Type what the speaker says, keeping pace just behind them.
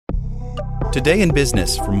Today in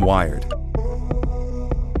Business from Wired.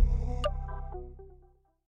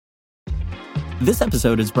 This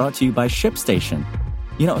episode is brought to you by ShipStation.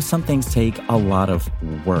 You know, some things take a lot of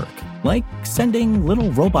work, like sending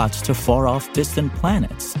little robots to far-off distant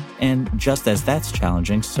planets. And just as that's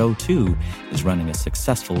challenging, so too is running a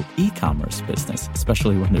successful e-commerce business,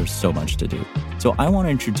 especially when there's so much to do. So I want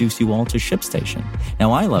to introduce you all to ShipStation.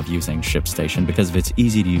 Now, I love using ShipStation because of its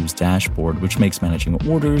easy-to-use dashboard, which makes managing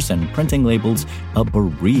orders and printing labels a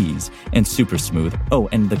breeze and super smooth. Oh,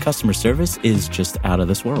 and the customer service is just out of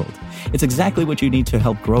this world. It's exactly what you need to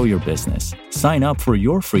help grow your business. Sign up for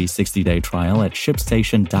your free 60-day trial at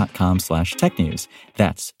shipstation.com/technews.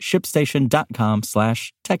 That's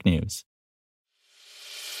shipstation.com/technews.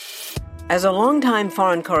 As a longtime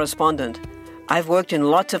foreign correspondent, I've worked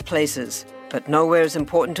in lots of places, but nowhere as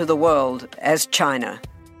important to the world as China.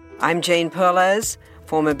 I'm Jane Perlez,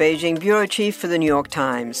 former Beijing bureau chief for the New York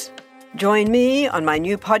Times. Join me on my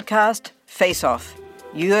new podcast, Face Off,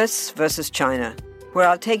 U.S. versus China, where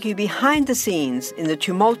I'll take you behind the scenes in the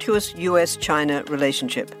tumultuous U.S.-China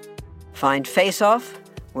relationship. Find Face Off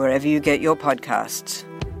wherever you get your podcasts.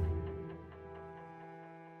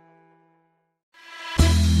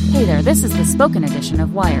 Hey there, this is the spoken edition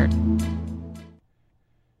of Wired.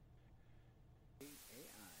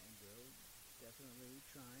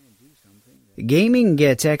 Gaming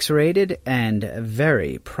gets X-rated and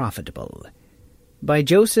very profitable. By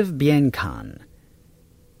Joseph Bienkan.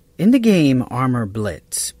 In the game Armor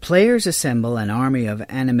Blitz, players assemble an army of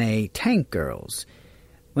anime tank girls.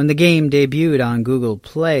 When the game debuted on Google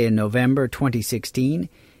Play in November 2016,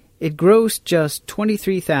 it grossed just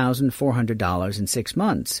 $23,400 in 6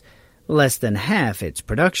 months, less than half its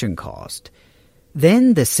production cost.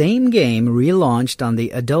 Then the same game relaunched on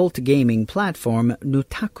the adult gaming platform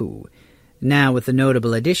Nutaku, now with the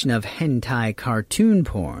notable addition of hentai cartoon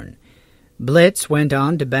porn. Blitz went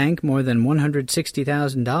on to bank more than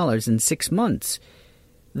 $160,000 in 6 months.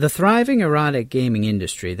 The thriving erotic gaming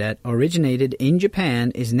industry that originated in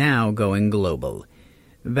Japan is now going global.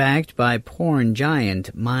 Backed by porn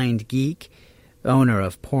giant MindGeek, owner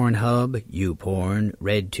of Pornhub, YouPorn,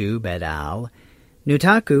 RedTube, et al.,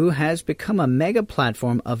 Nutaku has become a mega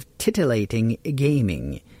platform of titillating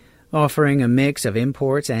gaming, offering a mix of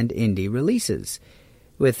imports and indie releases.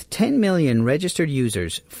 With 10 million registered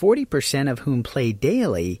users, 40% of whom play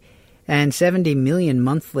daily, and 70 million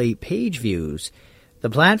monthly page views, the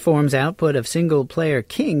platform's output of single-player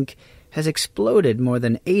kink has exploded more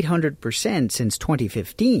than 800% since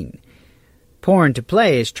 2015. Porn to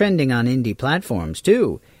play is trending on indie platforms,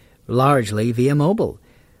 too, largely via mobile.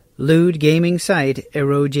 Lewd gaming site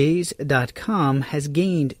erotic.com has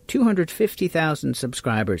gained 250,000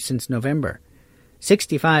 subscribers since November.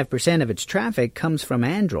 65% of its traffic comes from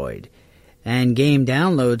Android, and game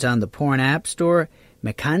downloads on the porn app store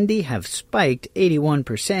Makandi have spiked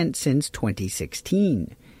 81% since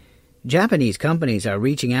 2016. Japanese companies are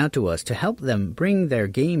reaching out to us to help them bring their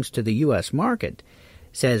games to the U.S. market,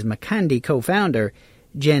 says Makandi co-founder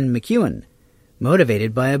Jen McEwen,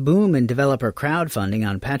 motivated by a boom in developer crowdfunding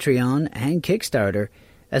on Patreon and Kickstarter,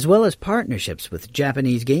 as well as partnerships with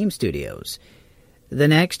Japanese game studios. The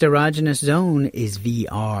next erogenous zone is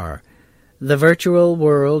VR. The virtual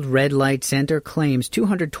world Red Light Center claims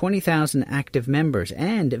 220,000 active members,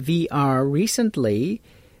 and VR recently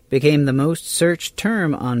became the most searched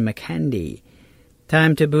term on Makandi.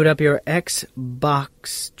 Time to boot up your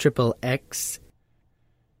Xbox XXX.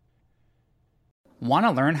 Want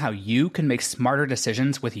to learn how you can make smarter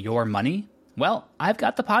decisions with your money? Well, I've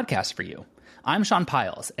got the podcast for you. I'm Sean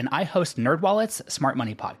Piles, and I host NerdWallet's Smart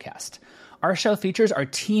Money Podcast. Our show features our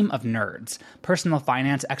team of nerds, personal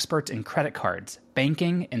finance experts in credit cards,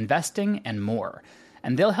 banking, investing, and more.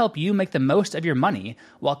 And they'll help you make the most of your money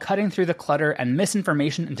while cutting through the clutter and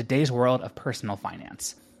misinformation in today's world of personal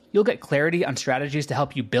finance. You'll get clarity on strategies to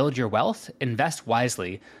help you build your wealth, invest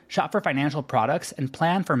wisely, shop for financial products, and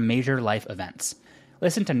plan for major life events.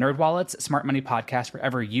 Listen to NerdWallet's Smart Money Podcast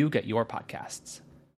wherever you get your podcasts.